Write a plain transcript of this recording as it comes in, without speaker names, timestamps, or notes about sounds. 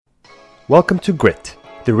Welcome to Grit,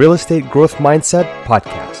 the Real Estate Growth Mindset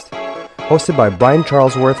podcast, hosted by Brian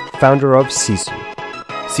Charlesworth, founder of Sisu.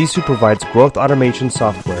 Sisu provides growth automation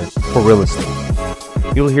software for real estate.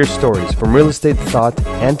 You'll hear stories from real estate thought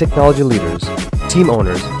and technology leaders, team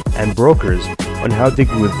owners, and brokers on how they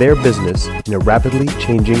grew their business in a rapidly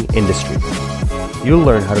changing industry. You'll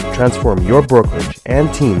learn how to transform your brokerage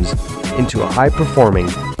and teams into a high-performing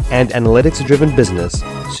and analytics-driven business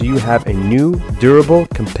so you have a new, durable,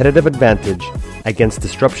 competitive advantage against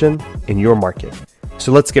disruption in your market.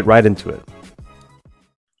 So let's get right into it.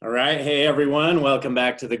 All right. Hey, everyone. Welcome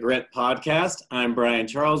back to the Grit podcast. I'm Brian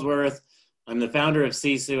Charlesworth. I'm the founder of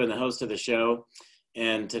Sisu and the host of the show.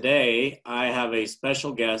 And today I have a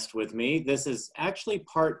special guest with me. This is actually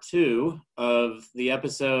part 2 of the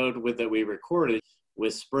episode that we recorded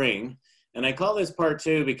with Spring. And I call this part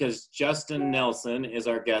 2 because Justin Nelson is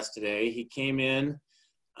our guest today. He came in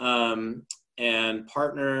and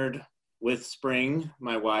partnered with Spring,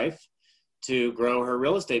 my wife, to grow her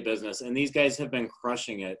real estate business. And these guys have been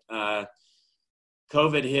crushing it.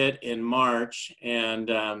 COVID hit in March, and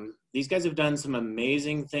these guys have done some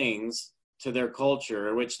amazing things to their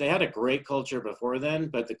culture, which they had a great culture before then,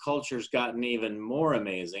 but the culture's gotten even more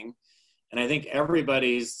amazing. And I think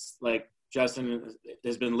everybody's like, Justin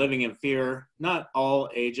has been living in fear. Not all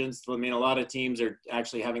agents. I mean, a lot of teams are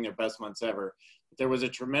actually having their best months ever. But there was a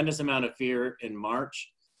tremendous amount of fear in March,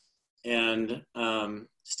 and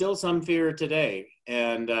still some fear today.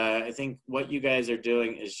 And I think what you guys are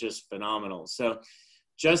doing is just phenomenal. So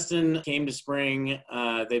Justin came to Spring.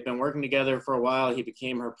 They've been working together for a while. He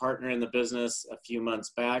became her partner in the business a few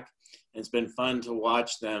months back. It's been fun to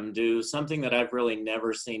watch them do something that I've really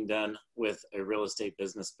never seen done with a real estate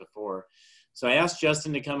business before. So I asked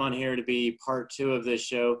Justin to come on here to be part 2 of this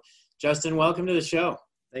show. Justin, welcome to the show.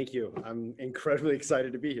 Thank you. I'm incredibly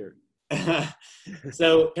excited to be here.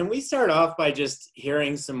 So can we start off by just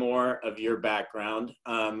hearing some more of your background?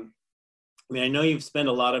 I know you've spent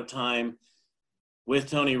a lot of time with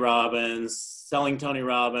Tony Robbins, selling Tony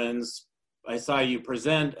Robbins. I saw you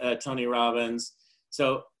present at Tony Robbins.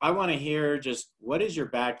 So I want to hear just what is your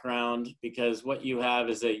background, because what you have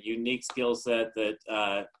is a unique skill set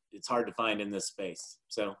that it's hard to find in this space.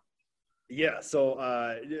 So. Yeah, so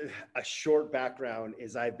a short background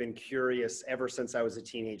is I've been curious ever since I was a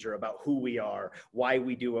teenager about who we are, why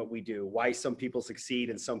we do what we do, why some people succeed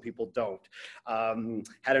and some people don't.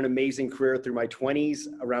 Had an amazing career through my 20s.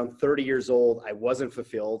 Around 30 years old, I wasn't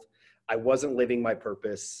fulfilled. I wasn't living my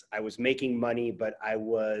purpose. I was making money, but I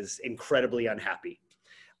was incredibly unhappy.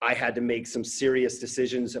 I had to make some serious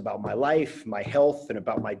decisions about my life, my health, and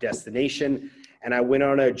about my destination. And I went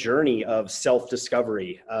on a journey of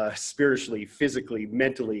self-discovery, spiritually, physically,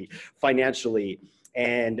 mentally, financially.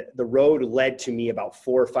 And the road led to me about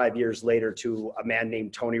 4 or 5 years later to a man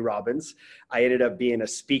named Tony Robbins. I ended up being a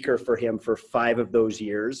speaker for him for 5 of those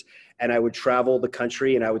years. And I would travel the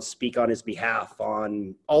country and I would speak on his behalf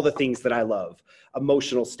on all the things that I love: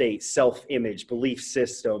 emotional state, self-image, belief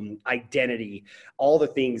system, identity, all the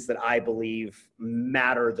things that I believe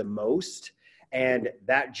matter the most. And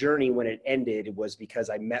that journey, when it ended, was because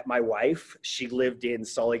I met my wife. She lived in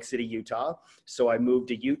Salt Lake City, Utah. So I moved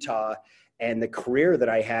to Utah, and the career that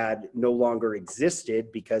I had no longer existed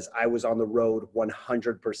because I was on the road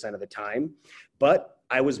 100% of the time. But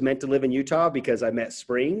I was meant to live in Utah because I met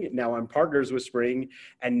Spring. Now I'm partners with Spring,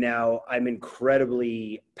 and now I'm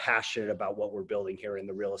incredibly passionate about what we're building here in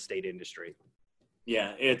the real estate industry.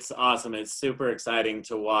 Yeah, it's awesome. It's super exciting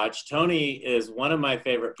to watch. Tony is one of my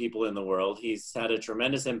favorite people in the world. He's had a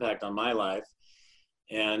tremendous impact on my life.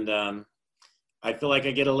 And I feel like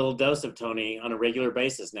I get a little dose of Tony on a regular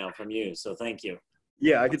basis now from you. So thank you.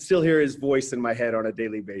 Yeah, I can still hear his voice in my head on a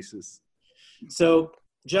daily basis. So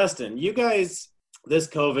Justin, you guys, this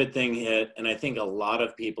COVID thing hit, and I think a lot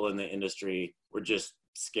of people in the industry were just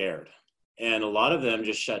scared. And a lot of them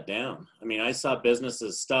just shut down. I mean, I saw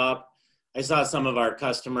businesses stop. I saw some of our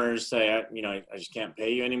customers say, I just can't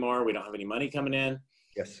pay you anymore. We don't have any money coming in.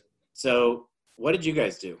 Yes. So what did you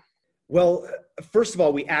guys do? Well, first of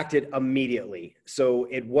all, we acted immediately. So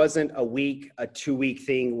it wasn't a 2-week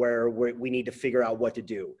thing where we need to figure out what to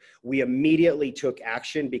do. We immediately took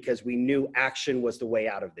action because we knew action was the way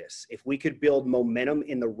out of this. If we could build momentum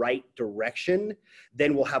in the right direction,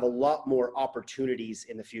 then we'll have a lot more opportunities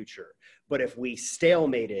in the future. But if we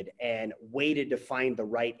stalemated and waited to find the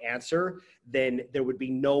right answer, then there would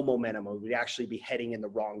be no momentum. We would actually be heading in the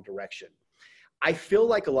wrong direction. I feel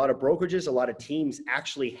like a lot of brokerages, a lot of teams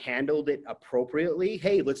actually handled it appropriately.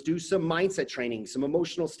 Hey, let's do some mindset training, some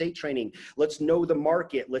emotional state training. Let's know the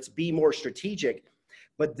market. Let's be more strategic.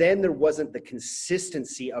 But then there wasn't the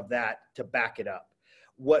consistency of that to back it up.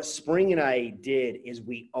 what Spring and I did is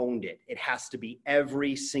we owned it. It has to be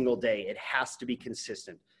every single day. It has to be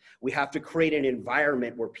consistent. We have to create an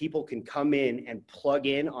environment where people can come in and plug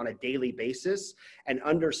in on a daily basis and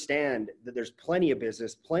understand that there's plenty of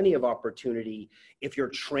business, plenty of opportunity if you're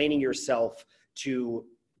training yourself to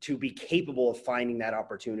be capable of finding that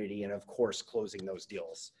opportunity and, of course, closing those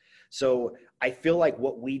deals. So I feel like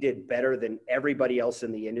what we did better than everybody else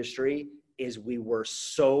in the industry is we were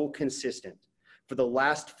so consistent. For the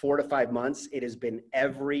last 4 to 5 months, it has been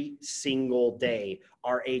every single day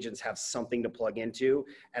our agents have something to plug into.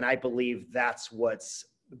 And I believe that's what's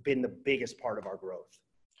been the biggest part of our growth.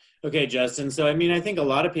 Okay, Justin. So, I mean, I think a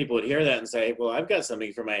lot of people would hear that and say, well, I've got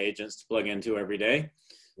something for my agents to plug into every day.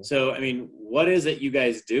 So, I mean, what is it you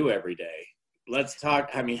guys do every day? Let's talk.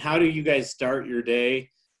 I mean, how do you guys start your day?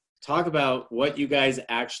 Talk about what you guys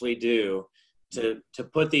actually do to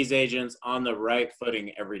put these agents on the right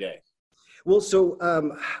footing every day. Well, so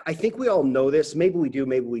I think we all know this. Maybe we do,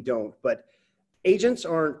 maybe we don't. But agents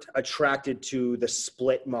aren't attracted to the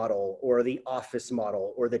split model or the office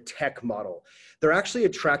model or the tech model. They're actually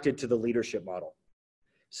attracted to the leadership model.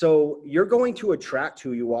 So you're going to attract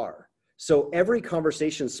who you are. So every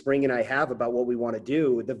conversation Spring and I have about what we want to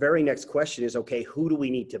do, the very next question is, okay, who do we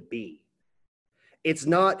need to be? It's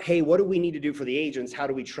not, hey, what do we need to do for the agents? How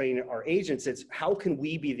do we train our agents? It's how can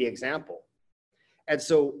we be the example? And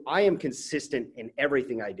so I am consistent in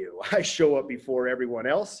everything I do. I show up before everyone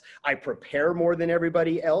else. I prepare more than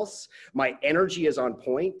everybody else. My energy is on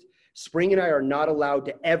point. Spring and I are not allowed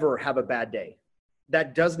to ever have a bad day.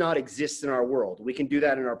 That does not exist in our world. We can do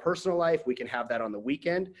that in our personal life. We can have that on the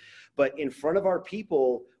weekend. But in front of our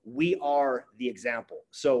people, we are the example.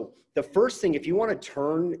 So the first thing, if you want to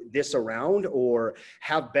turn this around or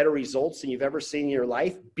have better results than you've ever seen in your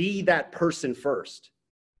life, be that person first.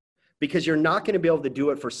 Because you're not going to be able to do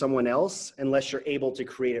it for someone else unless you're able to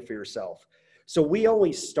create it for yourself. So we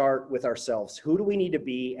always start with ourselves. Who do we need to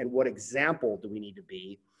be and what example do we need to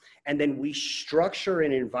be? And then we structure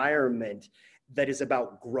an environment that is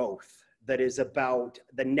about growth, that is about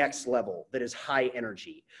the next level, that is high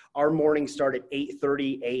energy. Our mornings start at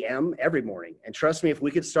 8:30 a.m. every morning. And trust me, if we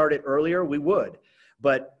could start it earlier, we would.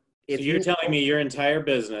 But if so you're telling me your entire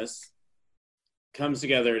business comes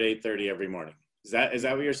together at 8:30 every morning. Is that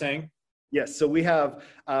what you're saying? Yes. So we have,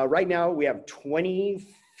 right now we have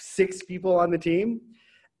 26 people on the team.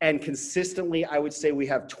 And consistently, I would say we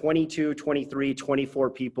have 22, 23, 24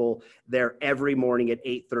 people there every morning at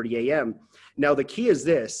 8:30 a.m. Now, the key is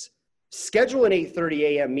this: schedule an 8:30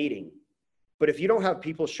 a.m. meeting. But if you don't have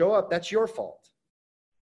people show up, that's your fault.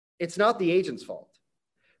 It's not the agent's fault.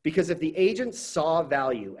 Because if the agent saw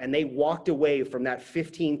value and they walked away from that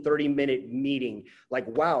 15, 30-minute meeting, like,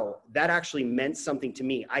 wow, that actually meant something to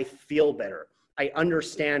me. I feel better. I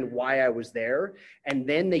understand why I was there. And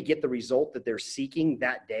then they get the result that they're seeking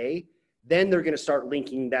that day. Then they're going to start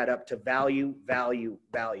linking that up to value, value,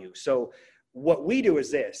 value. So what we do is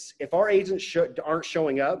this: if our agents aren't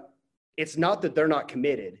showing up, it's not that they're not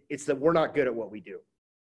committed. It's that we're not good at what we do.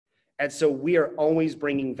 And so we are always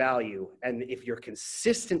bringing value. And if you're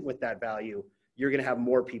consistent with that value, you're going to have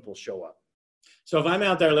more people show up. So if I'm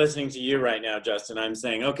out there listening to you right now, Justin, I'm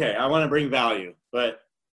saying, okay, I want to bring value, but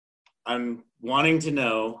I'm wanting to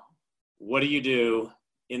know, what do you do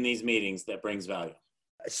in these meetings that brings value?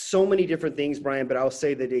 So many different things, Brian, but I'll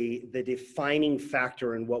say that the defining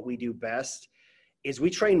factor in what we do best is we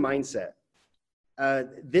train mindset.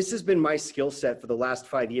 This has been my skill set for the last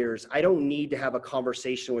 5 years. I don't need to have a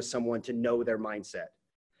conversation with someone to know their mindset.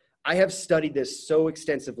 I have studied this so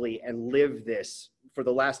extensively and lived this for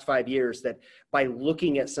the last 5 years that by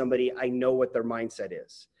looking at somebody, I know what their mindset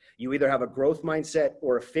is. You either have a growth mindset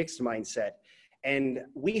or a fixed mindset. And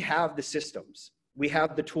we have the systems, we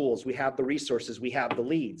have the tools, we have the resources, we have the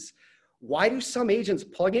leads. Why do some agents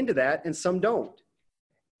plug into that and some don't?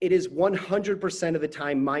 It is 100% of the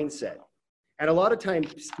time mindset. And a lot of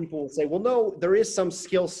times people will say, well, no, there is some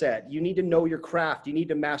skill set. You need to know your craft. You need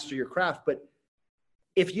to master your craft. But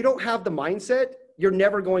if you don't have the mindset, you're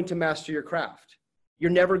never going to master your craft.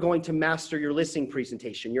 You're never going to master your listing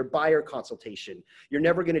presentation, your buyer consultation. You're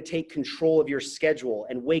never going to take control of your schedule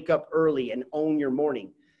and wake up early and own your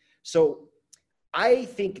morning. So I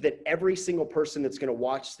think that every single person that's going to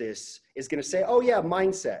watch this is going to say, oh yeah,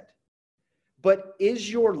 mindset. But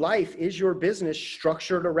is your life, is your business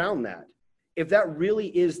structured around that? If that really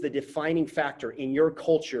is the defining factor in your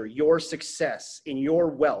culture, your success, in your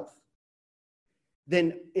wealth,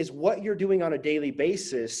 then is what you're doing on a daily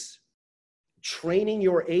basis training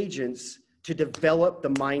your agents to develop the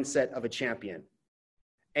mindset of a champion.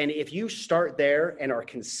 And if you start there and are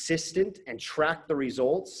consistent and track the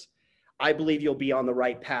results, I believe you'll be on the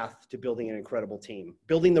right path to building an incredible team,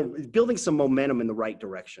 building some momentum in the right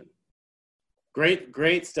direction.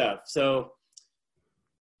 Great stuff. So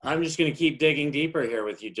I'm just going to keep digging deeper here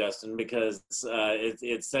with you, Justin, because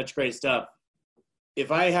it's such great stuff.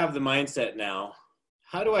 If I have the mindset now,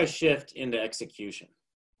 how do I shift into execution?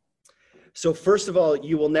 So first of all,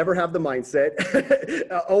 you will never have the mindset.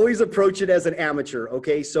 Always approach it as an amateur,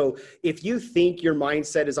 okay? So if you think your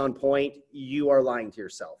mindset is on point, you are lying to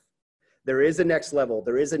yourself. There is a next level.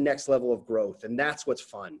 There is a next level of growth. And that's what's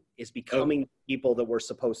fun, is becoming people that we're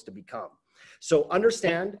supposed to become. So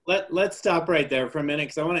understand. Let's stop right there for a minute,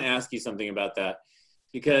 because I want to ask you something about that.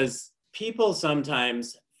 Because people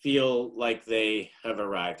sometimes feel like they have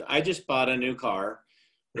arrived. I just bought a new car,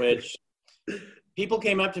 which people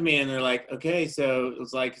came up to me and they're like, okay, so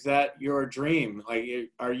it's like, is that your dream? Like,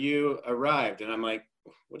 are you arrived? And I'm like,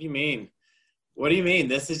 what do you mean? What do you mean?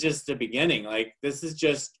 This is just the beginning. Like, this is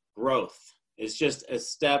just growth. It's just a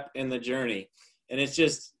step in the journey. And it's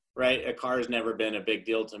just, right, a car has never been a big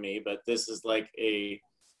deal to me, but this is like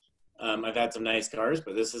I've had some nice cars,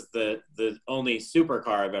 but this is the only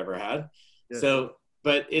supercar I've ever had. Yeah. So,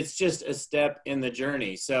 but it's just a step in the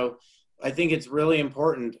journey. So I think it's really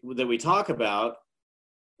important that we talk about,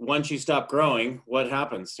 once you stop growing, what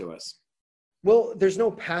happens to us? Well, there's no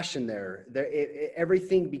passion there.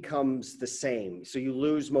 Everything becomes the same. So you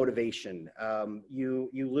lose motivation. You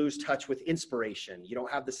lose touch with inspiration. You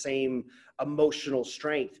don't have the same emotional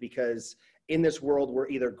strength, because in this world, we're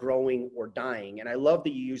either growing or dying. And I love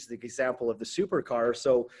that you use the example of the supercar.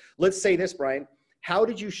 So let's say this, Brian. How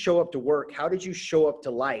did you show up to work? How did you show up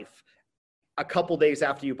to life a couple days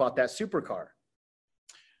after you bought that supercar?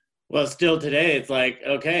 Well, still today, it's like,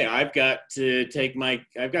 okay, I've got to take my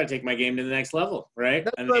game to the next level, right?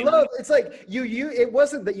 That's what I love. It's like it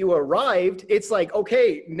wasn't that you arrived. It's like,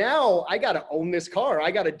 okay, now I got to own this car. I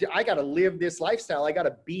got to live this lifestyle. I got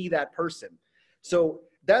to be that person. So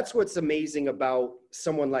that's what's amazing about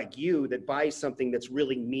someone like you that buys something that's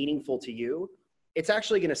really meaningful to you. It's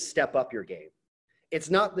actually going to step up your game. It's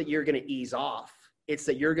not that you're going to ease off. It's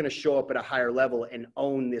that you're going to show up at a higher level and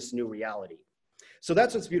own this new reality. So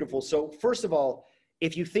that's what's beautiful. So first of all,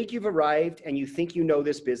 if you think you've arrived and you think you know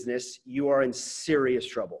this business, you are in serious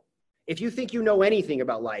trouble. If you think you know anything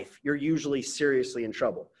about life, you're usually seriously in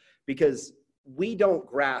trouble, because we don't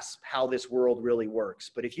grasp how this world really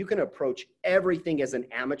works. But if you can approach everything as an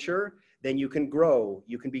amateur, then you can grow,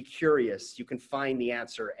 you can be curious, you can find the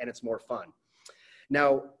answer, and it's more fun.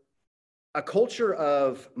 Now, a culture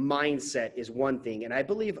of mindset is one thing, and I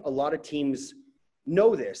believe a lot of teams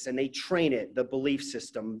know this and they train it, the belief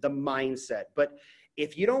system, the mindset. But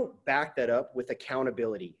if you don't back that up with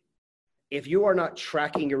accountability, if you are not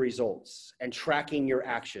tracking your results and tracking your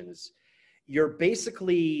actions, you're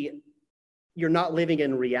not living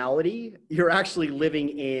in reality. You're actually living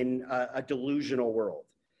in a delusional world.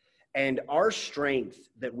 And our strength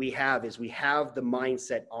that we have is we have the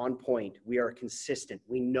mindset on point. We are consistent.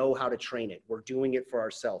 We know how to train it. We're doing it for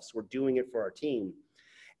ourselves. We're doing it for our team.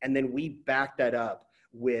 And then we back that up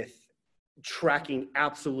with tracking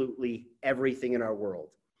absolutely everything in our world.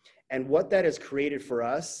 And what that has created for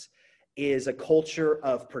us is a culture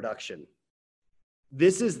of production.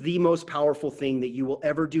 This is the most powerful thing that you will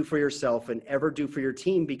ever do for yourself and ever do for your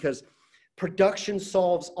team, because production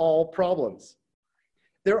solves all problems.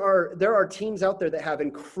 There are teams out there that have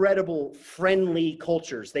incredible friendly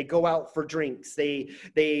cultures. They go out for drinks. They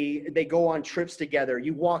go on trips together.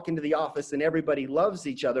 You walk into the office and everybody loves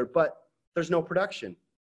each other, but there's no production.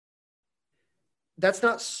 That's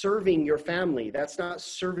not serving your family. That's not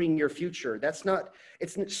serving your future.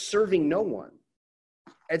 It's serving no one.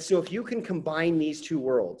 And so if you can combine these two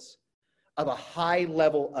worlds of a high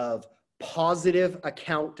level of positive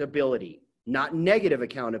accountability, not negative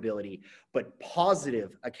accountability, but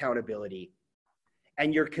positive accountability,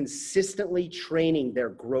 and you're consistently training their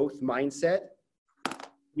growth mindset,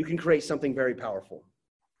 you can create something very powerful.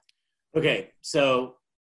 Okay, so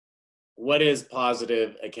what is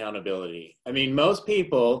positive accountability? I mean, most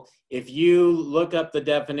people, if you look up the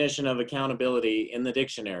definition of accountability in the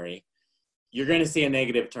dictionary, you're going to see a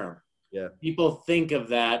negative term. Yeah. People think of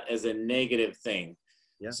that as a negative thing.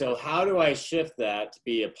 Yeah. So how do I shift that to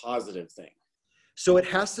be a positive thing? So it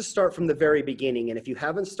has to start from the very beginning. And if you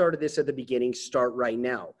haven't started this at the beginning, start right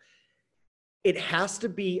now. It has to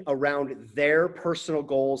be around their personal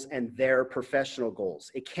goals and their professional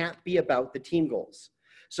goals. It can't be about the team goals.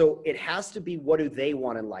 So it has to be, what do they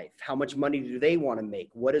want in life? How much money do they want to make?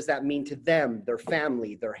 What does that mean to them, their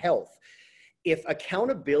family, their health? If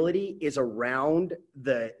accountability is around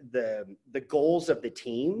the goals of the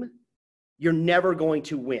team, you're never going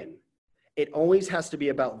to win. It always has to be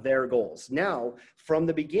about their goals. Now, from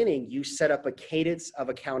the beginning, you set up a cadence of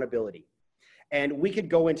accountability. And we could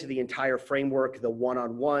go into the entire framework, the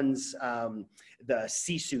one-on-ones, the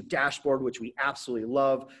Sisu dashboard, which we absolutely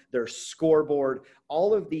love, their scoreboard,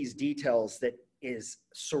 all of these details that is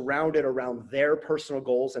surrounded around their personal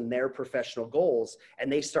goals and their professional goals, and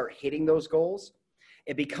they start hitting those goals,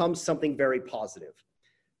 it becomes something very positive.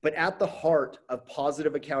 But at the heart of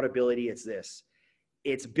positive accountability, it's this.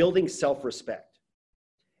 It's building self-respect.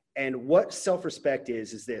 And what self-respect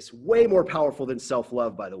is this, way more powerful than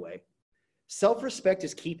self-love, by the way. Self-respect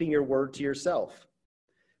is keeping your word to yourself.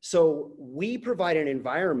 So we provide an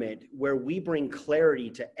environment where we bring clarity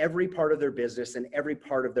to every part of their business and every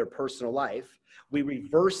part of their personal life. We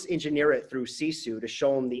reverse engineer it through Sisu to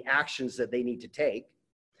show them the actions that they need to take.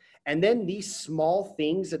 And then these small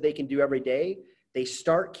things that they can do every day, they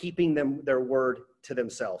start keeping their word to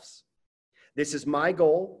themselves. This is my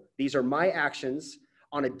goal. These are my actions.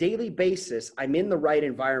 On a daily basis, I'm in the right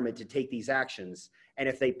environment to take these actions. And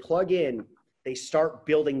if they plug in, they start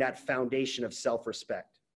building that foundation of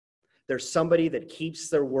self-respect. There's somebody that keeps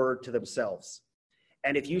their word to themselves.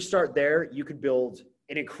 And if you start there, you could build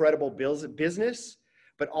an incredible business,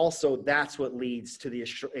 but also that's what leads to the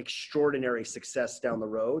extraordinary success down the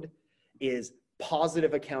road is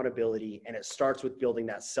positive accountability. And it starts with building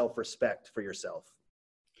that self-respect for yourself.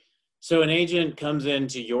 So an agent comes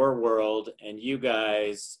into your world and you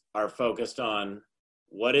guys are focused on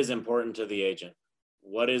what is important to the agent.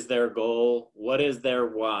 What is their goal? What is their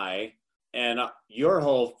why? And your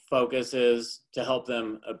whole focus is to help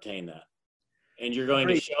them obtain that. And you're going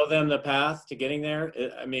to show them the path to getting there.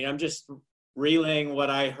 I mean, I'm just relaying what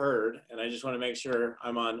I heard, and I just want to make sure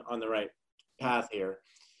I'm on the right path here.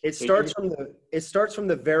 It starts from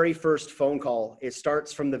the very first phone call. It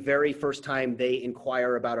starts from the very first time they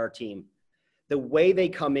inquire about our team. The way they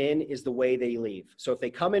come in is the way they leave. So if they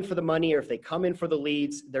come in for the money or if they come in for the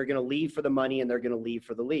leads, they're going to leave for the money and they're going to leave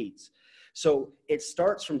for the leads. So it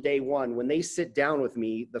starts from day one. When they sit down with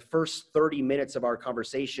me, the first 30 minutes of our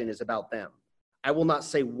conversation is about them. I will not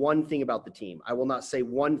say one thing about the team. I will not say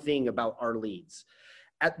one thing about our leads.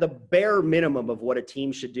 At the bare minimum of what a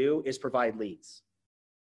team should do is provide leads.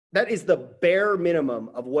 That is the bare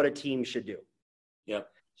minimum of what a team should do. Yep.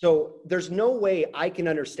 So there's no way I can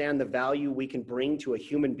understand the value we can bring to a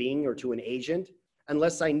human being or to an agent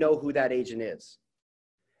unless I know who that agent is.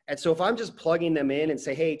 And so if I'm just plugging them in and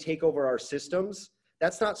say, hey, take over our systems,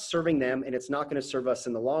 that's not serving them and it's not going to serve us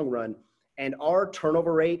in the long run. And our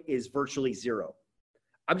turnover rate is virtually zero.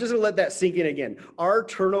 I'm just going to let that sink in again. Our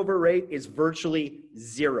turnover rate is virtually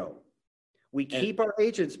zero. We keep our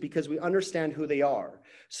agents because we understand who they are.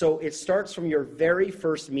 So it starts from your very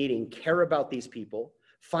first meeting. Care about these people.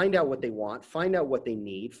 Find out what they want, find out what they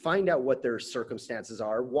need, find out what their circumstances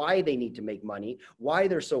are, why they need to make money, why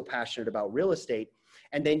they're so passionate about real estate.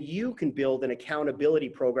 And then you can build an accountability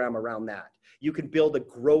program around that. You can build a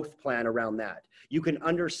growth plan around that. You can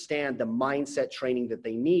understand the mindset training that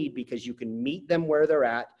they need because you can meet them where they're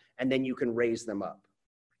at and then you can raise them up.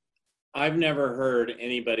 I've never heard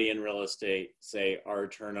anybody in real estate say our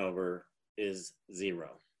turnover is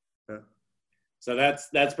zero. Yeah. So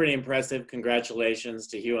that's pretty impressive. Congratulations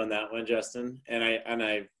to you on that one, Justin. And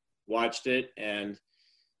I watched it, and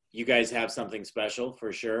you guys have something special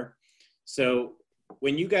for sure. So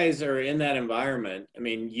when you guys are in that environment, I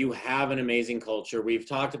mean, you have an amazing culture. We've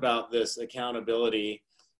talked about this accountability,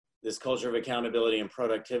 this culture of accountability and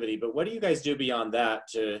productivity, but what do you guys do beyond that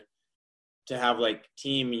to have like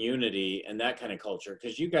team unity and that kind of culture?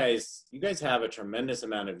 Because you guys have a tremendous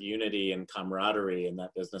amount of unity and camaraderie in that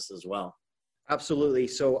business as well. Absolutely.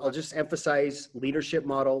 So I'll just emphasize leadership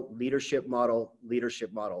model, leadership model,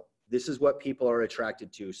 leadership model. This is what people are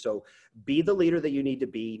attracted to. So be the leader that you need to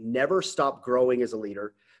be. Never stop growing as a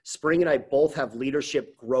leader. Spring and I both have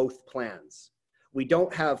leadership growth plans. We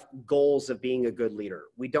don't have goals of being a good leader.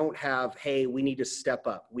 We don't have, hey, we need to step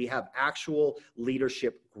up. We have actual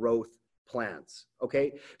leadership growth plans.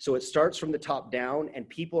 Okay. So it starts from the top down and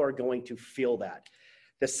people are going to feel that.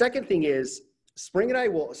 The second thing is, Spring and I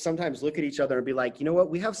will sometimes look at each other and be like, you know what?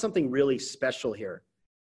 We have something really special here.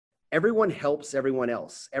 Everyone helps everyone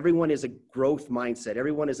else. Everyone is a growth mindset.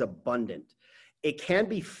 Everyone is abundant. It can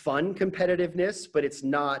be fun competitiveness, but it's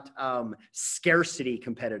not scarcity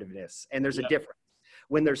competitiveness. And there's a difference.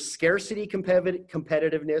 When there's scarcity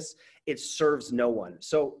competitiveness, it serves no one.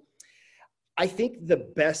 So I think the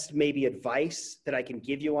best maybe advice that I can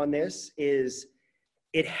give you on this is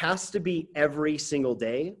it has to be every single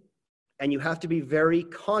day. And you have to be very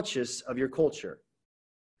conscious of your culture.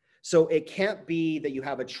 So it can't be that you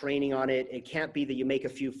have a training on it. It can't be that you make a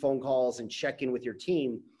few phone calls and check in with your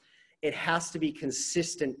team. It has to be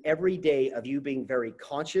consistent every day of you being very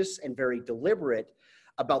conscious and very deliberate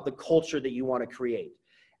about the culture that you want to create.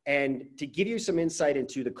 And to give you some insight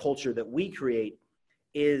into the culture that we create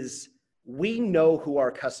is we know who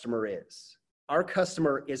our customer is. Our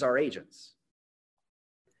customer is our agents.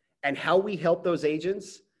 And how we help those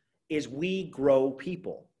agents is we grow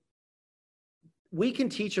people. We can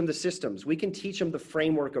teach them the systems. We can teach them the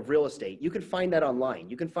framework of real estate. You can find that online.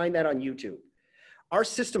 You can find that on YouTube. Our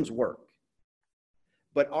systems work.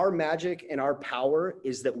 But our magic and our power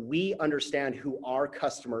is that we understand who our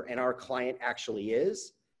customer and our client actually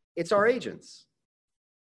is. It's our agents.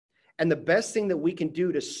 And the best thing that we can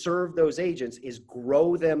do to serve those agents is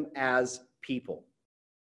grow them as people.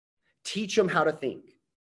 Teach them how to think.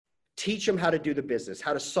 Teach them how to do the business,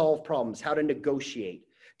 how to solve problems, how to negotiate,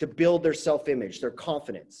 to build their self-image, their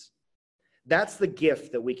confidence. That's the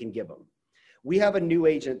gift that we can give them. We have a new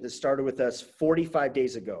agent that started with us 45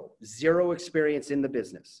 days ago, 0 experience in the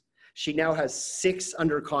business. She now has 6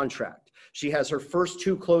 under contract. She has her first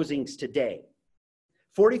 2 closings today.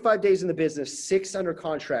 45 days in the business, 6 under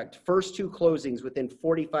contract, first 2 closings within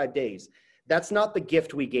 45 days. That's not the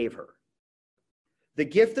gift we gave her. The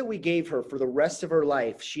gift that we gave her for the rest of her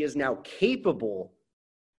life, she is now capable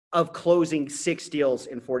of closing 6 deals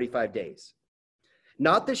in 45 days.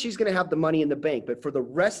 Not that she's going to have the money in the bank, but for the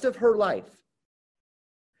rest of her life,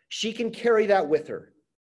 she can carry that with her.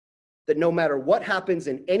 That no matter what happens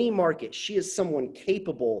in any market, she is someone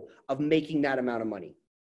capable of making that amount of money.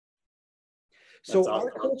 So That's awesome.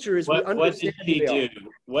 Our culture is what did she do?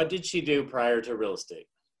 What did she do prior to real estate?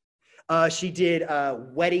 She did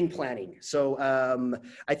wedding planning. So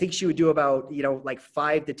I think she would do about, like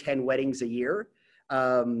 5 to 10 weddings a year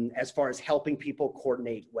as far as helping people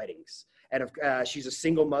coordinate weddings. And she's a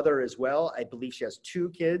single mother as well. I believe she has 2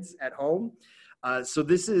 kids at home. So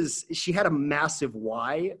she had a massive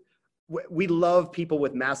why. We love people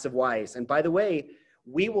with massive whys. And by the way,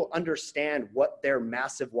 we will understand what their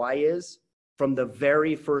massive why is from the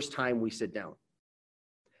very first time we sit down.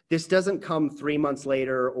 This doesn't come 3 months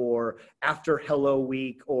later or after Hello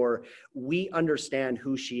Week, or we understand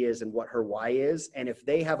who she is and what her why is. And if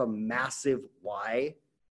they have a massive why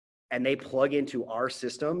and they plug into our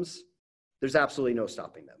systems, there's absolutely no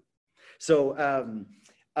stopping them. So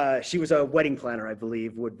she was a wedding planner, I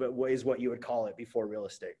believe, is what you would call it before real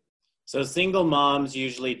estate. So single moms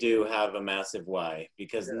usually do have a massive why,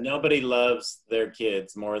 because nobody loves their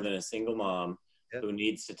kids more than a single mom who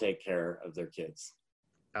needs to take care of their kids.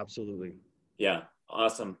 Absolutely. Yeah.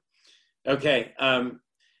 Awesome. Okay. I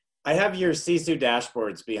have your Sisu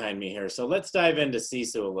dashboards behind me here. So let's dive into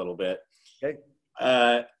Sisu a little bit. Okay.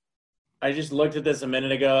 I just looked at this a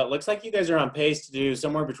minute ago. It looks like you guys are on pace to do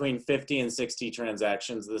somewhere between 50 and 60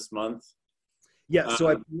 transactions this month. Yeah.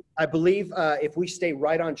 So I believe if we stay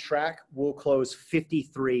right on track, we'll close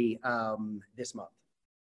 53 this month.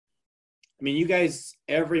 I mean, you guys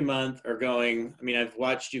every month are going, I've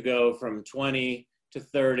watched you go from 20 to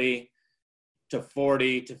 30 to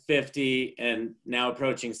 40 to 50 and now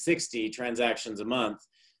approaching 60 transactions a month.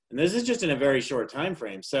 And this is just in a very short time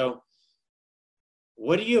frame. So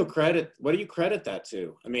what do you credit that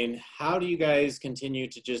to? How do you guys continue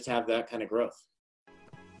to just have that kind of growth?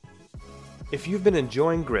 If you've been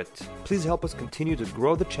enjoying Grit, please help us continue to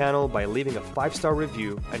grow the channel by leaving a 5-star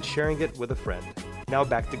review and sharing it with a friend. Now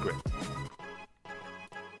back to Grit.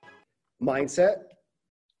 Mindset.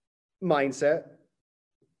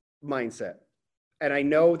 And I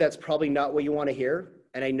know that's probably not what you want to hear.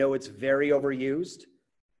 And I know it's very overused,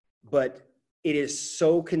 but it is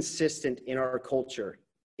so consistent in our culture.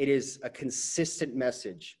 It is a consistent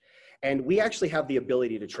message. And we actually have the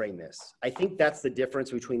ability to train this. I think that's the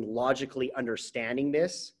difference between logically understanding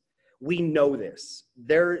this. We know this.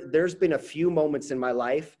 There's been a few moments in my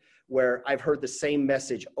life where I've heard the same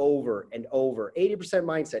message over and over. 80%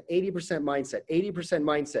 mindset, 80% mindset, 80%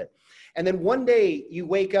 mindset. And then one day you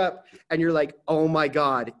wake up and you're like, oh my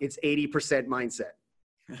God, it's 80% mindset.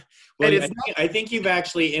 Well, I think you've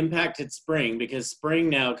actually impacted Spring, because Spring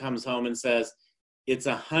now comes home and says, it's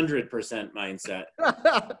 100% mindset.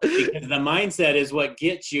 Because the mindset is what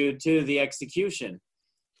gets you to the execution.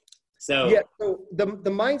 So the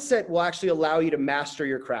mindset will actually allow you to master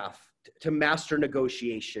your craft, to master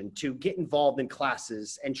negotiation, to get involved in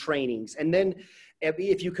classes and trainings. And then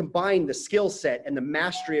if you combine the skill set and the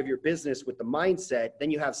mastery of your business with the mindset, then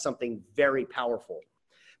you have something very powerful.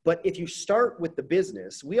 But if you start with the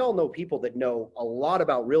business, we all know people that know a lot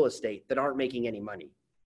about real estate that aren't making any money.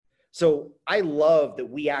 So I love that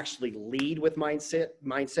we actually lead with mindset.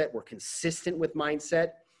 We're consistent with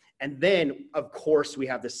mindset. And then, of course, we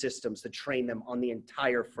have the systems to train them on the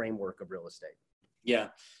entire framework of real estate. Yeah.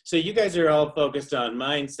 So you guys are all focused on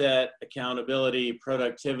mindset, accountability,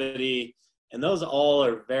 productivity, and those all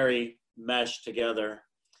are very meshed together.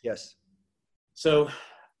 Yes. So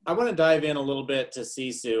I want to dive in a little bit to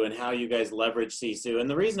Sisu and how you guys leverage Sisu. And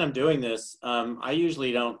the reason I'm doing this, I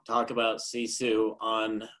usually don't talk about Sisu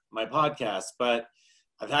on my podcast, but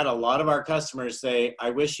I've had a lot of our customers say,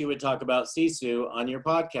 I wish you would talk about Sisu on your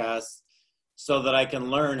podcast so that I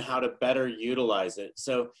can learn how to better utilize it.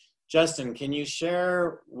 So Justin, can you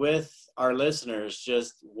share with our listeners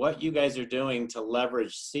just what you guys are doing to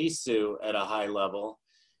leverage Sisu at a high level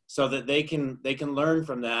so that they can learn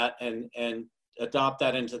from that and adopt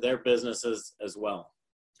that into their businesses as well?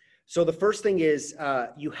 So the first thing is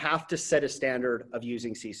you have to set a standard of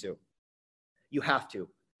using Sisu. You have to.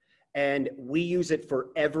 And we use it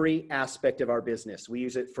for every aspect of our business. We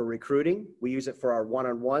use it for recruiting. We use it for our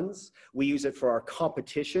one-on-ones. We use it for our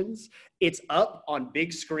competitions. It's up on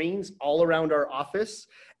big screens all around our office.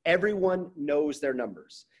 Everyone knows their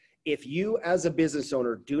numbers. If you as a business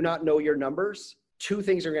owner do not know your numbers, two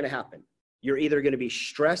things are going to happen. You're either going to be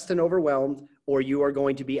stressed and overwhelmed, or you are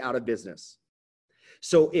going to be out of business.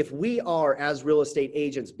 So if we are, as real estate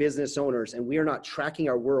agents, business owners, and we are not tracking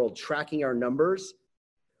our world, tracking our numbers,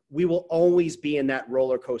 we will always be in that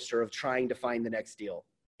roller coaster of trying to find the next deal.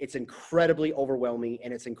 It's incredibly overwhelming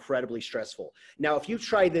and it's incredibly stressful. Now, if you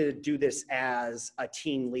try to do this as a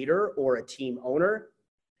team leader or a team owner,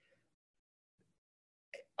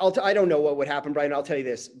 I don't know what would happen, Brian. I'll tell you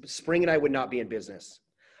this. Spring and I would not be in business.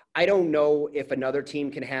 I don't know if another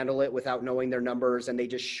team can handle it without knowing their numbers and they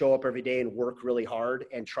just show up every day and work really hard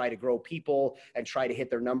and try to grow people and try to hit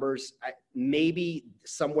their numbers. Maybe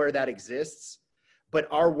somewhere that exists, but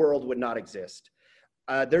our world would not exist.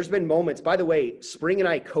 There's been moments, by the way, Spring and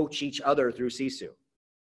I coach each other through Sisu.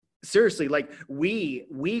 Seriously, like we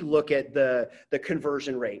look at the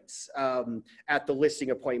conversion rates, at the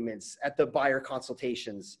listing appointments, at the buyer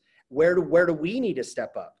consultations. Where do we need to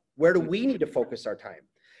step up? Where do we need to focus our time?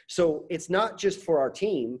 So it's not just for our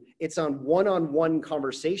team, it's on one-on-one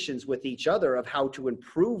conversations with each other of how to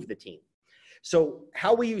improve the team. So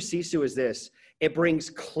how we use Sisu is this: it brings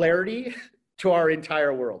clarity to our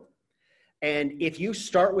entire world. And if you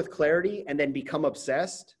start with clarity and then become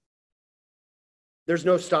obsessed, there's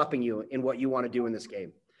no stopping you in what you want to do in this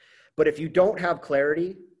game. But if you don't have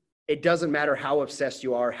clarity, it doesn't matter how obsessed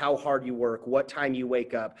you are, how hard you work, what time you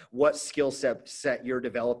wake up, what skill set you're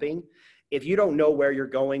developing. If you don't know where you're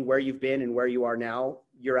going, where you've been, and where you are now,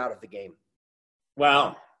 you're out of the game.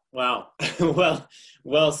 Wow.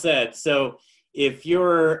 Well said. So if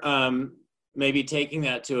you're maybe taking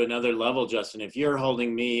that to another level, Justin, if you're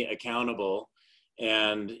holding me accountable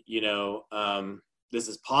and, this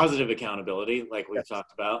is positive accountability, like we've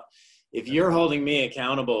talked about, if you're holding me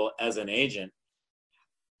accountable as an agent,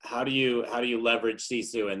 how do you leverage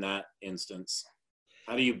Sisu in that instance?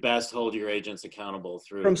 How do you best hold your agents accountable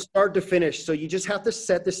through? From start to finish. So you just have to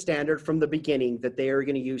set the standard from the beginning that they are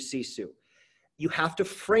going to use Sisu. You have to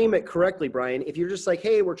frame it correctly, Brian. If you're just like,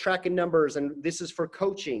 hey, we're tracking numbers and this is for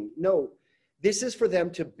coaching. No, this is for them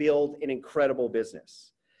to build an incredible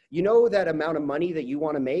business. You know that amount of money that you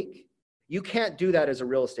want to make? You can't do that as a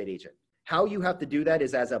real estate agent. How you have to do that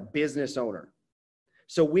is as a business owner.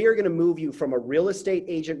 So we are going to move you from a real estate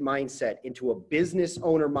agent mindset into a business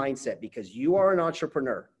owner mindset because you are an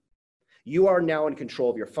entrepreneur. You are now in control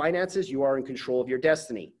of your finances. You are in control of your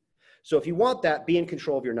destiny. So if you want that, be in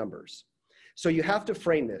control of your numbers. So you have to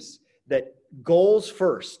frame this, that goals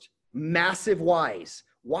first, massive whys.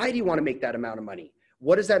 Why do you want to make that amount of money?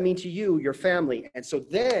 What does that mean to you, your family? And so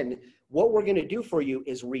then what we're going to do for you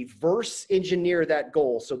is reverse engineer that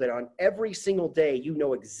goal so that on every single day, you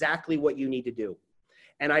know exactly what you need to do.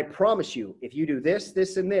 And I promise you, if you do this,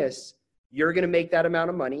 this, and this, you're going to make that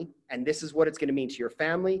amount of money. And this is what it's going to mean to your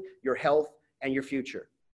family, your health, and your future.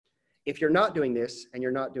 If you're not doing this, and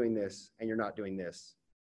you're not doing this, and you're not doing this,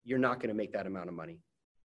 you're not going to make that amount of money.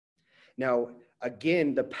 Now,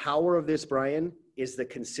 again, the power of this, Brian, is the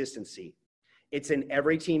consistency. It's in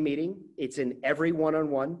every team meeting. It's in every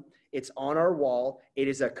one-on-one. It's on our wall. It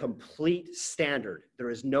is a complete standard.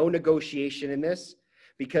 There is no negotiation in this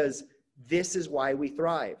because this is why we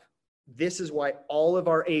thrive. This is why all of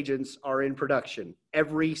our agents are in production,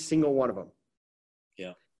 every single one of them.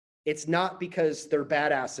 Yeah. It's not because they're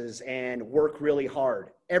badasses and work really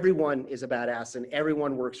hard. Everyone is a badass and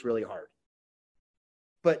everyone works really hard.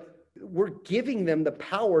 But we're giving them the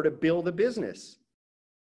power to build a business.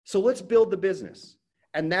 So let's build the business.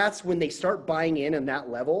 And that's when they start buying in on that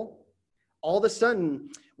level. All of a sudden,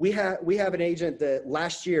 we have an agent that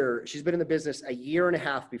last year, she's been in the business a year and a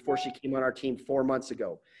half before she came on our team 4 months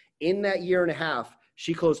ago. In that year and a half,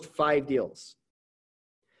 she closed 5 deals.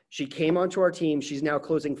 She came onto our team. She's now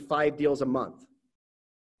closing 5 deals a month.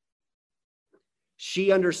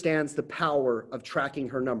 She understands the power of tracking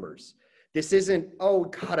her numbers. This isn't, oh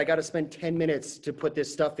God, I got to spend 10 minutes to put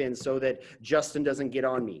this stuff in so that Justin doesn't get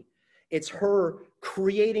on me. It's her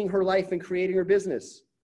creating her life and creating her business.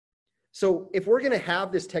 So if we're going to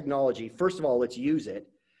have this technology, first of all, let's use it.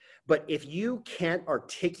 But if you can't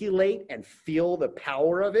articulate and feel the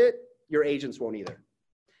power of it, your agents won't either.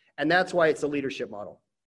 And that's why it's a leadership model.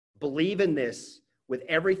 Believe in this with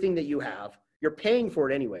everything that you have. You're paying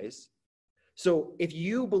for it anyways. So if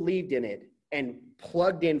you believed in it and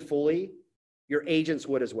plugged in fully, your agents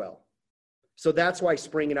would as well. So that's why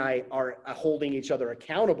Spring and I are holding each other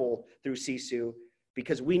accountable through Sisu,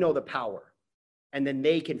 because we know the power. And then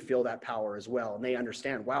they can feel that power as well. And they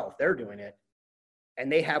understand, wow, if they're doing it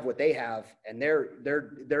and they have what they have and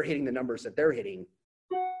they're hitting the numbers that they're hitting,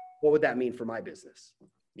 what would that mean for my business?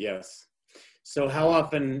 Yes. So how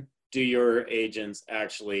often do your agents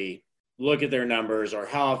actually look at their numbers, or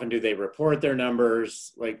how often do they report their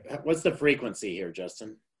numbers? Like, what's the frequency here,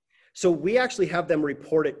 Justin? So we actually have them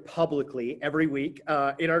report it publicly every week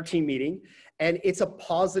in our team meeting. And it's a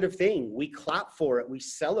positive thing. We clap for it. We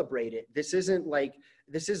celebrate it. This isn't like,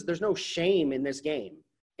 there's no shame in this game.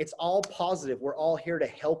 It's all positive. We're all here to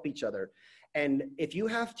help each other. And if you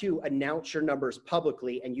have to announce your numbers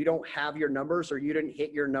publicly and you don't have your numbers, or you didn't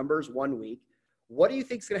hit your numbers one week, what do you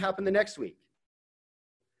think is going to happen the next week?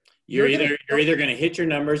 You're either going to hit your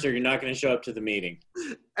numbers or you're not going to show up to the meeting.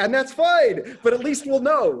 And that's fine, but at least we'll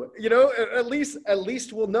know, at least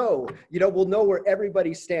we'll know, we'll know where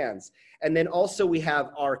everybody stands. And then also we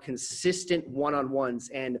have our consistent one-on-ones,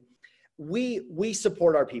 and we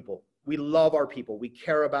support our people. We love our people. We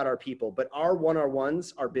care about our people, but our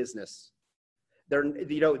one-on-ones are business.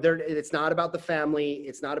 It's not about the family.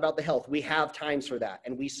 It's not about the health. We have times for that,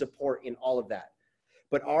 and we support in all of that.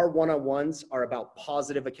 But our one-on-ones are about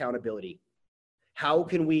positive accountability. How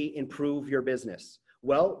can we improve your business?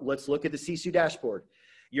 Well, let's look at the Sisu dashboard.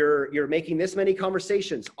 You're making this many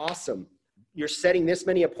conversations. Awesome. You're setting this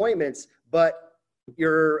many appointments, but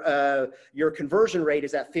your conversion rate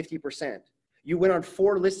is at 50%. You went on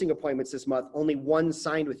 4 listing appointments this month, only 1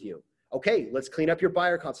 signed with you. Okay, let's clean up your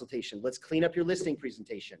buyer consultation. Let's clean up your listing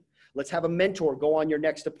presentation. Let's have a mentor go on your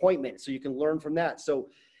next appointment so you can learn from that. So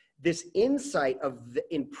this insight of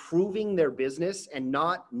improving their business, and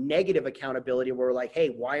not negative accountability where we're like, hey,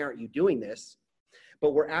 why aren't you doing this?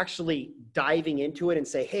 But we're actually diving into it and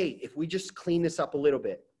say, hey, if we just clean this up a little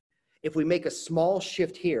bit, if we make a small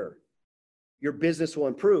shift here, your business will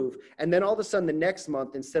improve. And then all of a sudden the next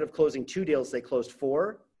month, instead of closing 2 deals, they closed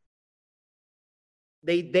 4.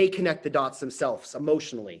 They connect the dots themselves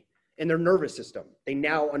emotionally in their nervous system. They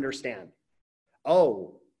now understand,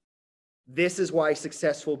 oh, this is why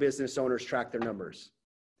successful business owners track their numbers.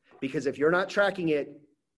 Because if you're not tracking it,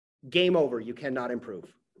 game over. You cannot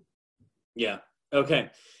improve. Yeah. Okay.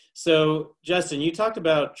 So Justin, you talked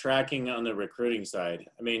about tracking on the recruiting side.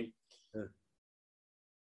 I mean,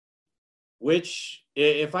 which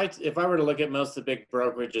if I were to look at most of the big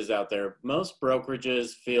brokerages out there, most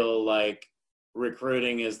brokerages feel like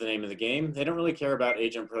recruiting is the name of the game. They don't really care about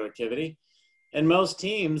agent productivity. And most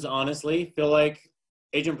teams, honestly, feel like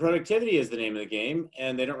agent productivity is the name of the game,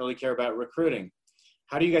 and they don't really care about recruiting.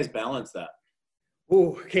 How do you guys balance that?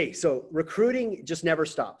 Ooh, okay, so recruiting just never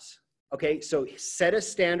stops. Okay, so set a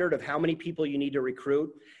standard of how many people you need to recruit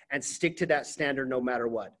and stick to that standard no matter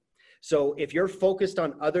what. So if you're focused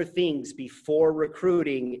on other things before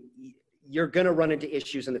recruiting, you're going to run into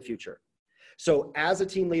issues in the future. So as a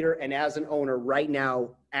team leader and as an owner right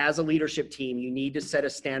now, as a leadership team, you need to set a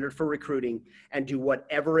standard for recruiting and do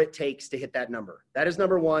whatever it takes to hit that number. That is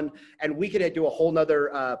number one. And we could do a whole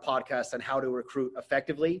nother podcast on how to recruit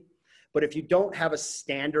effectively. But if you don't have a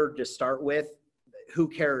standard to start with, who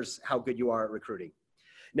cares how good you are at recruiting?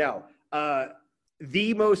 Now,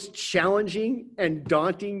 the most challenging and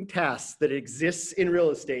daunting task that exists in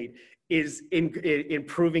real estate is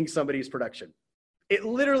improving somebody's production. It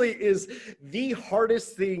literally is the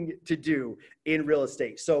hardest thing to do in real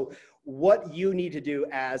estate. So what you need to do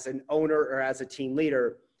as an owner or as a team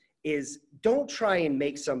leader is don't try and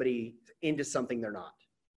make somebody into something they're not.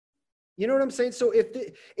 You know what I'm saying? So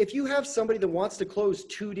if you have somebody that wants to close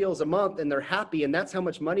 2 deals a month and they're happy and that's how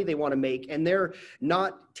much money they want to make, and they're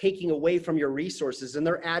not taking away from your resources and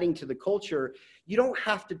they're adding to the culture, you don't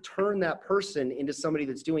have to turn that person into somebody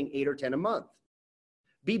that's doing 8 or 10 a month.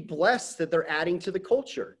 Be blessed that they're adding to the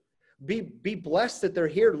culture. Be blessed that they're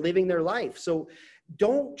here living their life. So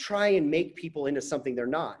don't try and make people into something they're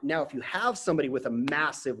not. Now, if you have somebody with a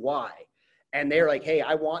massive why and they're like, hey,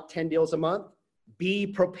 I want 10 deals a month, be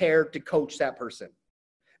prepared to coach that person.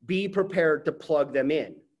 Be prepared to plug them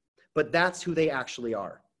in. But that's who they actually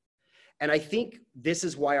are. And I think this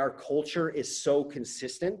is why our culture is so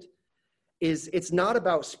consistent, is it's not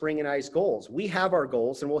about Spring and I's goals. We have our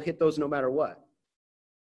goals and we'll hit those no matter what.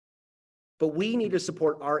 But we need to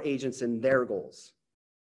support our agents in their goals.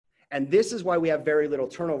 And this is why we have very little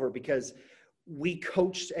turnover, because we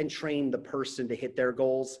coach and train the person to hit their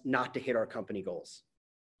goals, not to hit our company goals.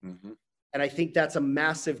 Mm-hmm. And I think that's a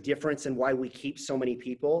massive difference in why we keep so many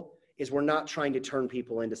people, is we're not trying to turn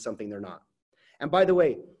people into something they're not. And by the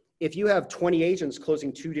way, if you have 20 agents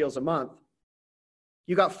closing 2 deals a month,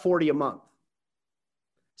 you got 40 a month.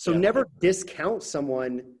 So never discount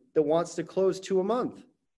someone that wants to close 2 a month.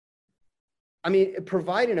 I mean,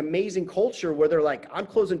 provide an amazing culture where they're like, I'm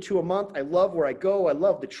closing 2 a month. I love where I go. I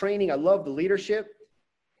love the training. I love the leadership.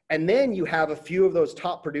 And then you have a few of those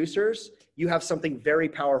top producers. You have something very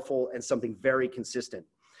powerful and something very consistent.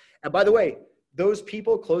 And by the way, those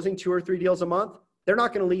people closing 2 or 3 deals a month, they're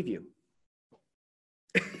not going to leave you.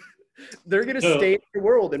 They're going to stay in your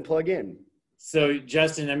world and plug in. So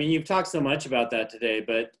Justin, I mean, you've talked so much about that today,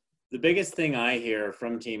 but the biggest thing I hear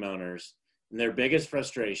from team owners and their biggest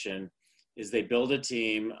frustration is they build a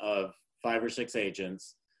team of 5 or 6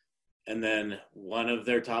 agents, and then one of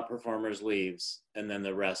their top performers leaves, and then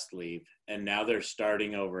the rest leave. And now they're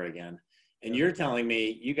starting over again. And you're telling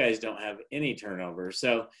me you guys don't have any turnover.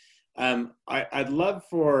 So I'd love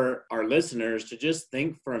for our listeners to just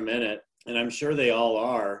think for a minute, and I'm sure they all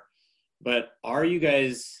are, but are you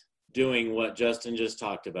guys doing what Justin just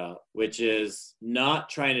talked about, which is not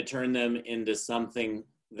trying to turn them into something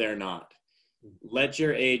they're not? Let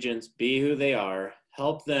your agents be who they are,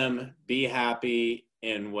 help them be happy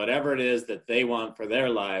in whatever it is that they want for their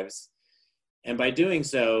lives. And by doing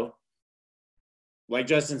so, like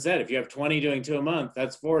Justin said, if you have 20 doing 2 a month,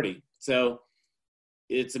 that's 40. So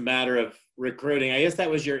it's a matter of recruiting. I guess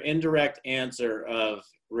that was your indirect answer of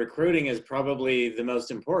recruiting is probably the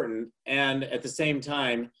most important. And at the same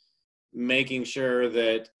time, making sure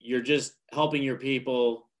that you're just helping your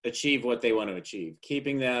people achieve what they want to achieve,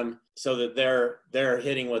 keeping them so that they're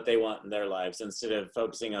hitting what they want in their lives instead of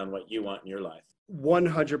focusing on what you want in your life.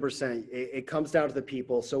 100%. It comes down to the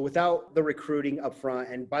people. So without the recruiting up front,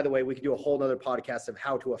 and by the way, we could do a whole nother podcast of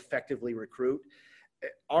how to effectively recruit.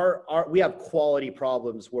 We have quality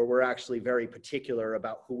problems where we're actually very particular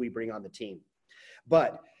about who we bring on the team.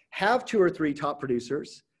 But have 2 or 3 top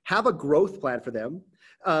producers, have a growth plan for them.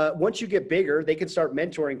 Once you get bigger, they can start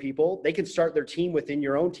mentoring people. They can start their team within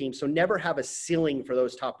your own team. So never have a ceiling for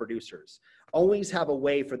those top producers. Always have a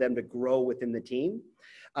way for them to grow within the team.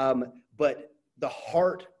 But the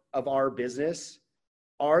heart of our business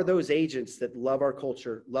are those agents that love our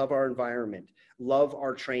culture, love our environment, love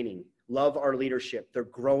our training, love our leadership. They're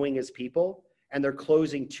growing as people, and they're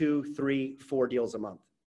closing 2, 3, 4 deals a month.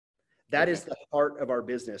 That is the heart of our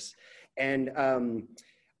business. And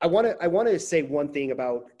I want to say one thing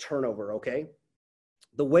about turnover, okay?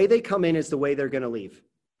 The way they come in is the way they're going to leave.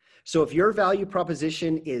 So if your value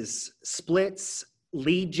proposition is splits,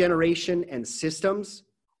 lead generation, and systems,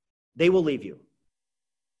 they will leave you.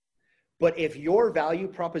 But if your value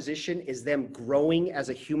proposition is them growing as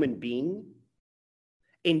a human being,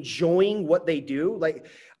 enjoying what they do, like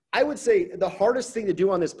I would say the hardest thing to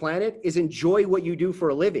do on this planet is enjoy what you do for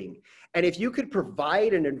a living. And if you could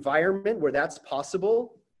provide an environment where that's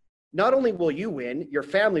possible, not only will you win, your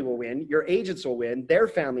family will win, your agents will win, their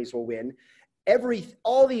families will win,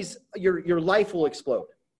 your life will explode.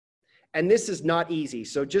 And this is not easy.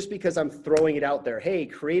 So just because I'm throwing it out there, hey,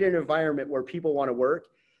 create an environment where people want to work.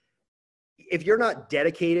 If you're not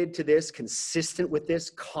dedicated to this, consistent with this,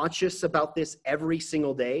 conscious about this every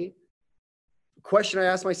single day, question I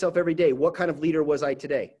ask myself every day, what kind of leader was I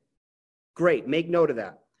today? Great, make note of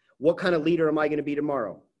that. What kind of leader am I going to be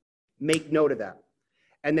tomorrow? Make note of that.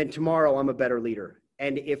 And then tomorrow I'm a better leader.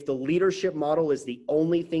 And if the leadership model is the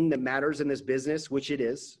only thing that matters in this business, which it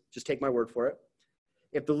is, just take my word for it.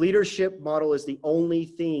 If the leadership model is the only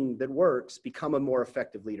thing that works, become a more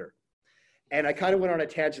effective leader. And I kind of went on a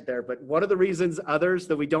tangent there, but one of the reasons others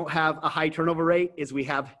that we don't have a high turnover rate is we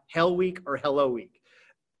have Hell Week or Hello Week.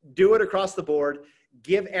 Do it across the board.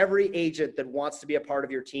 Give every agent that wants to be a part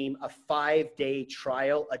of your team a 5-day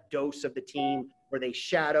trial, a dose of the team where they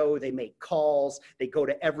shadow, they make calls, they go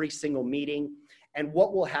to every single meeting. And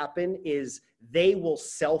what will happen is they will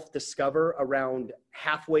self-discover around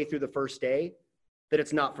halfway through the first day that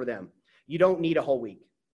it's not for them. You don't need a whole week.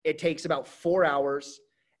 It takes about 4 hours,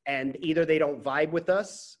 and either they don't vibe with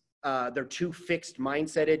us, they're too fixed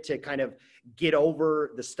mindseted to kind of get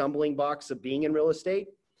over the stumbling blocks of being in real estate,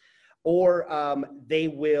 or they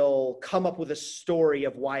will come up with a story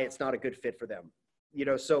of why it's not a good fit for them.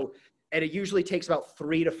 So, and it usually takes about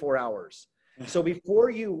 3 to 4 hours. So before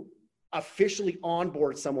you officially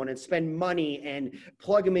onboard someone and spend money and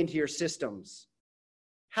plug them into your systems,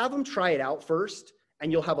 have them try it out first,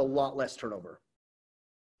 and you'll have a lot less turnover.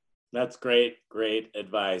 That's great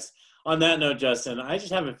advice. On that note, Justin, I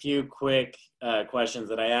just have a few quick questions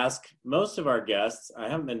that I ask most of our guests. I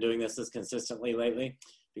haven't been doing this as consistently lately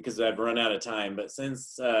because I've run out of time, but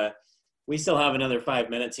since we still have another 5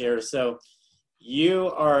 minutes here. So you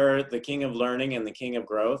are the king of learning and the king of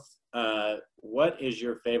growth. What is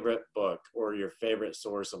your favorite book or your favorite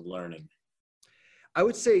source of learning? I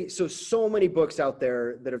would say, so many books out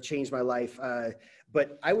there that have changed my life.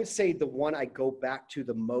 But I would say the one I go back to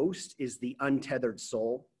the most is The Untethered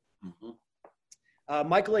Soul. Mm-hmm.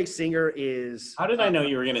 Michael A. Singer is... How did I know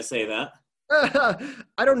you were going to say that?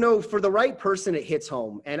 I don't know. For the right person, it hits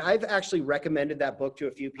home. And I've actually recommended that book to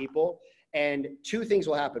a few people. And 2 things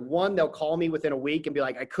will happen. One, they'll call me within a week and be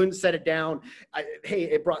like, I couldn't set it down. Hey,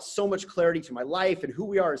 it brought so much clarity to my life and who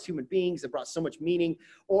we are as human beings. It brought so much meaning.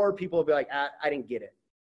 Or people will be like, I didn't get it.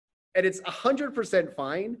 And it's 100%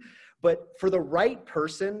 fine. But for the right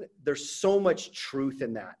person, there's so much truth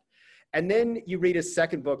in that. And then you read his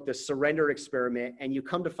second book, The Surrender Experiment, and you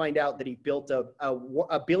come to find out that he built a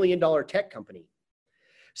 $1 billion tech company.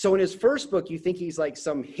 So in his first book, you think he's like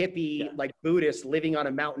some hippie, like Buddhist living on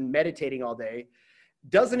a mountain, meditating all day,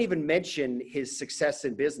 doesn't even mention his success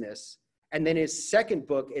in business. And then his second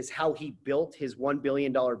book is how he built his $1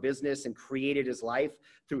 billion business and created his life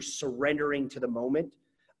through surrendering to the moment,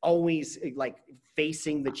 always like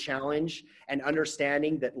facing the challenge and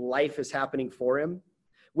understanding that life is happening for him,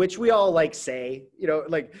 which we all like say,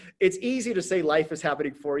 like it's easy to say life is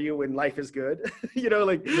happening for you when life is good,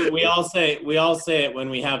 like we all say it when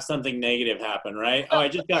we have something negative happen, right? Oh, I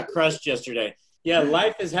just got crushed yesterday. Yeah,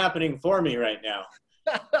 life is happening for me right now.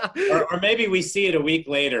 or maybe we see it a week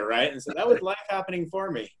later, right? And so that was life happening for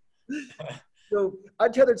me. So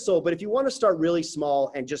Untethered Soul, but if you want to start really small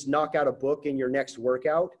and just knock out a book in your next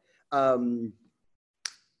workout, it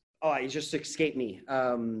just escaped me.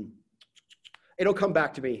 It'll come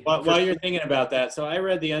back to me. While you're thinking about that, so I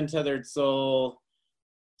read The Untethered Soul,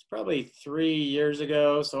 it's probably 3 years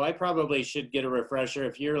ago, so I probably should get a refresher.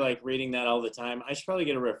 If you're like reading that all the time, I should probably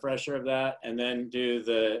get a refresher of that and then do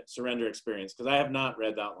The Surrender Experience, because I have not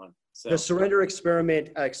read that one. So. The Surrender Experiment,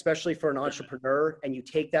 especially for an entrepreneur, and you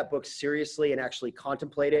take that book seriously and actually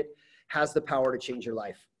contemplate it, has the power to change your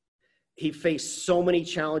life. He faced so many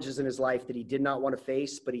challenges in his life that he did not want to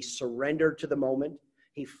face, but he surrendered to the moment.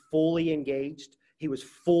 He fully engaged. He was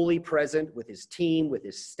fully present with his team, with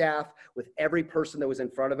his staff, with every person that was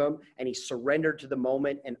in front of him. And he surrendered to the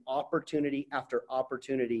moment, and opportunity after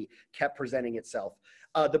opportunity kept presenting itself.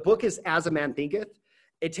 The book is As a Man Thinketh.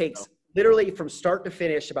 It takes literally from start to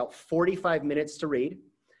finish about 45 minutes to read.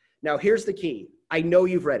 Now, here's the key. I know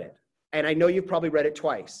you've read it, and I know you've probably read it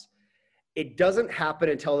twice. It doesn't happen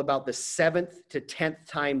until about the 7th to 10th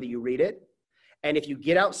time that you read it. And if you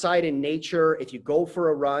get outside in nature, if you go for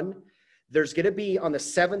a run, there's going to be on the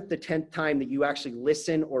 7th to 10th time that you actually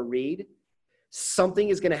listen or read, something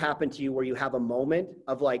is going to happen to you where you have a moment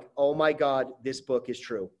of like, oh my God, this book is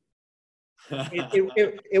true.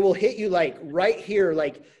 It will hit you like right here,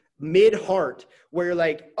 like mid-heart, where you're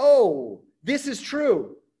like, oh, this is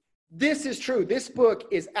true. This is true. This book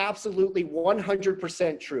is absolutely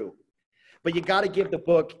 100% true. But you got to give the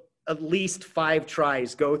book at least 5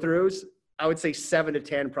 tries, go-throughs. I would say 7 to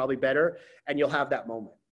 10, probably better. And you'll have that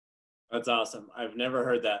moment. That's awesome. I've never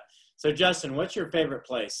heard that. So Justin, what's your favorite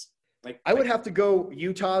place? I would have to go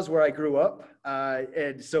Utah is where I grew up.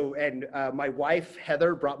 And my wife,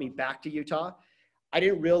 Heather, brought me back to Utah. I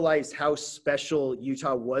didn't realize how special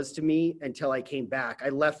Utah was to me until I came back. I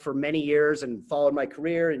left for many years and followed my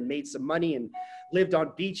career and made some money and lived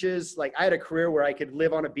on beaches. Like I had a career where I could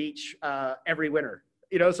live on a beach every winter,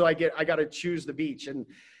 so I got to choose the beach. And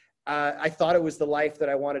I thought it was the life that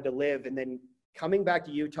I wanted to live. And then coming back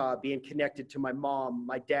to Utah, being connected to my mom,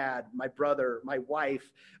 my dad, my brother, my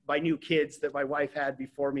wife, my new kids that my wife had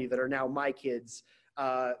before me that are now my kids,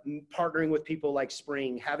 partnering with people like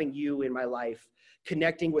Spring, having you in my life,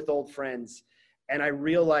 connecting with old friends. And I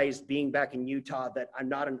realized being back in Utah that I'm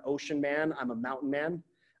not an ocean man, I'm a mountain man.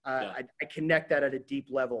 I connect that at a deep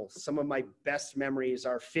level. Some of my best memories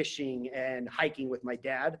are fishing and hiking with my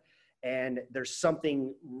dad. And there's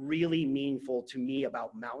something really meaningful to me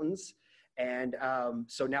about mountains. And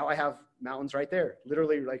so now I have mountains right there,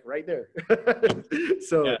 literally like right there.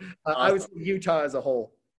 So yeah, awesome. I would say Utah as a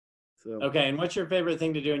whole. So. Okay. And what's your favorite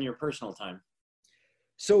thing to do in your personal time?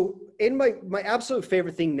 So in my absolute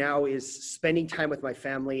favorite thing now is spending time with my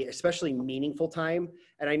family, especially meaningful time.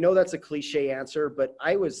 And I know that's a cliche answer, but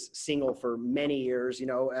I was single for many years,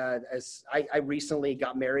 as I recently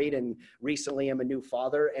got married and recently am a new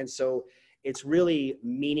father. And so it's really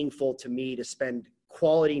meaningful to me to spend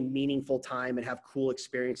quality, meaningful time and have cool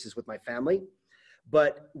experiences with my family.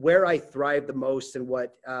 But where I thrive the most and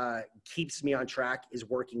what keeps me on track is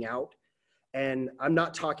working out. And I'm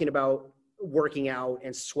not talking about working out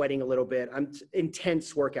and sweating a little bit. I'm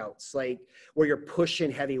intense workouts, like where you're pushing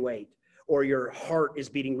heavy weight or your heart is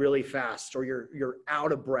beating really fast or you're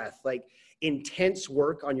out of breath, like intense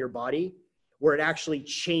work on your body where it actually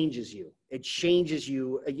changes you. It changes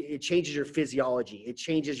you. It changes your physiology. It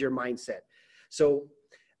changes your mindset. So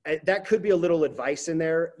that could be a little advice in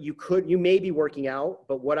there. You may be working out,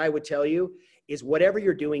 but what I would tell you is whatever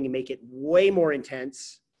you're doing, you make it way more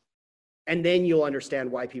intense, and then you'll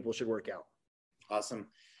understand why people should work out. Awesome.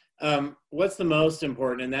 What's the most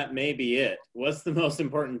important, and that may be it, what's the most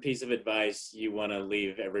important piece of advice you want to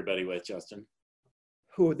leave everybody with, Justin?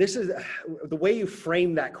 This is the way you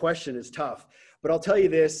frame that question is tough, but I'll tell you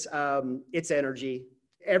this, it's energy.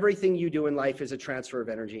 Everything you do in life is a transfer of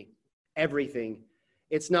energy. Everything.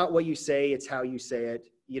 It's not what you say, it's how you say it.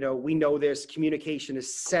 We know this, communication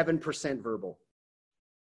is 7% verbal.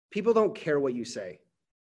 People don't care what you say.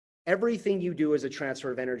 Everything you do is a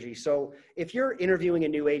transfer of energy. So if you're interviewing a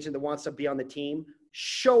new agent that wants to be on the team,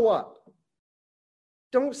 show up.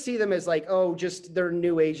 Don't see them as like, oh, just they're a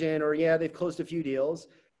new agent or yeah, they've closed a few deals.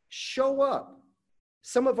 Show up.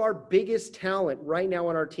 Some of our biggest talent right now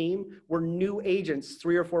on our team were new agents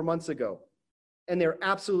 3 or 4 months ago, and they're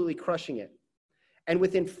absolutely crushing it. And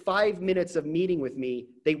within 5 minutes of meeting with me,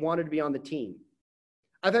 they wanted to be on the team.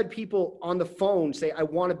 I've had people on the phone say, I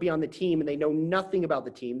want to be on the team, and they know nothing about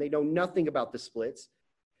the team. They know nothing about the splits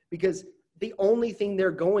because the only thing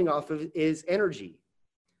they're going off of is energy.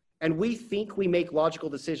 And we think we make logical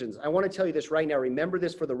decisions. I want to tell you this right now. Remember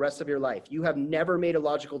this for the rest of your life. You have never made a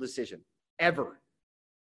logical decision, ever.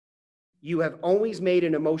 You have always made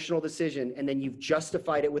an emotional decision, and then you've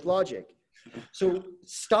justified it with logic. So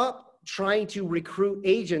stop trying to recruit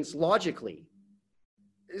agents logically.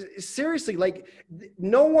 Seriously, like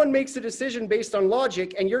no one makes a decision based on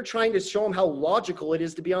logic, and you're trying to show them how logical it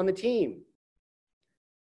is to be on the team.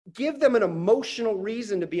 Give them an emotional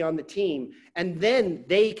reason to be on the team, and then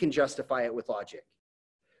they can justify it with logic.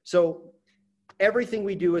 So everything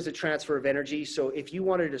we do is a transfer of energy. So if you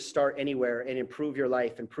wanted to start anywhere and improve your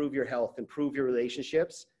life, improve your health, improve your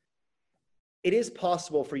relationships, it is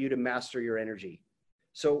possible for you to master your energy.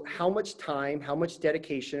 So how much time, how much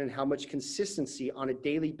dedication, and how much consistency on a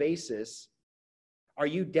daily basis are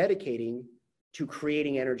you dedicating to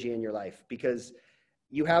creating energy in your life? Because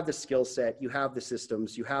you have the skill set, you have the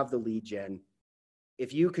systems, you have the lead gen.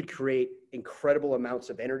 If you could create incredible amounts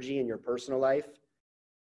of energy in your personal life,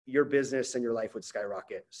 your business and your life would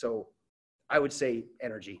skyrocket. So I would say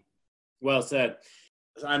energy. Well said.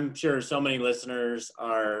 I'm sure so many listeners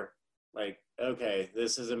are like, okay,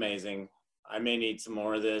 this is amazing. I may need some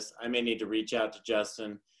more of this. I may need to reach out to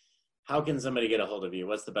Justin. How can somebody get a hold of you?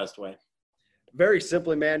 What's the best way? Very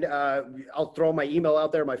simply, man. I'll throw my email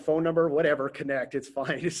out there, my phone number, whatever, connect. It's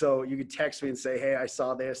fine. So you can text me and say, hey, I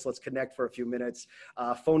saw this. Let's connect for a few minutes.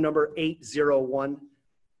 Phone number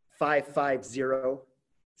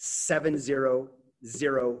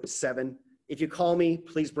 801-550-7007. If you call me,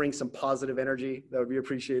 please bring some positive energy. That would be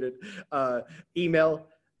appreciated. Email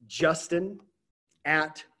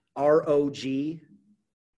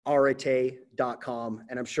justin@rograte.com.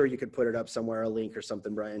 And I'm sure you could put it up somewhere, a link or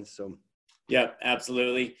something, Brian. So. Yeah,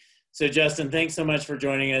 absolutely. So Justin, thanks so much for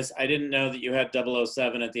joining us. I didn't know that you had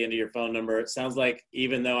 007 at the end of your phone number. It sounds like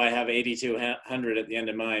even though I have 8200 at the end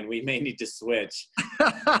of mine, we may need to switch.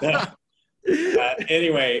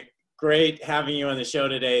 Anyway, great having you on the show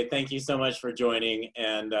today. Thank you so much for joining.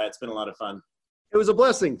 And it's been a lot of fun. It was a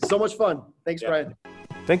blessing. So much fun. Thanks, Brian.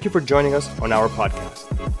 Thank you for joining us on our podcast.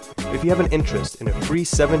 If you have an interest in a free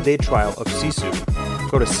 7-day trial of Sisu,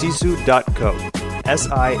 go to sisu.co,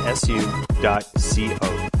 sisu.co.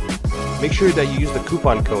 Make sure that you use the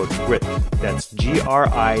coupon code GRIT, that's GRIT,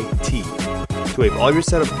 to waive all your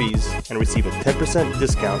setup fees and receive a 10%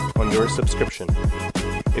 discount on your subscription.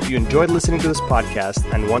 If you enjoyed listening to this podcast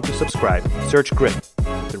and want to subscribe, search GRIT,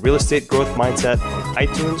 the Real Estate Growth Mindset, on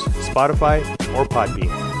iTunes, Spotify, or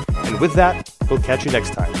Podbean. And with that, we'll catch you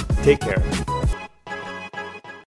next time. Take care.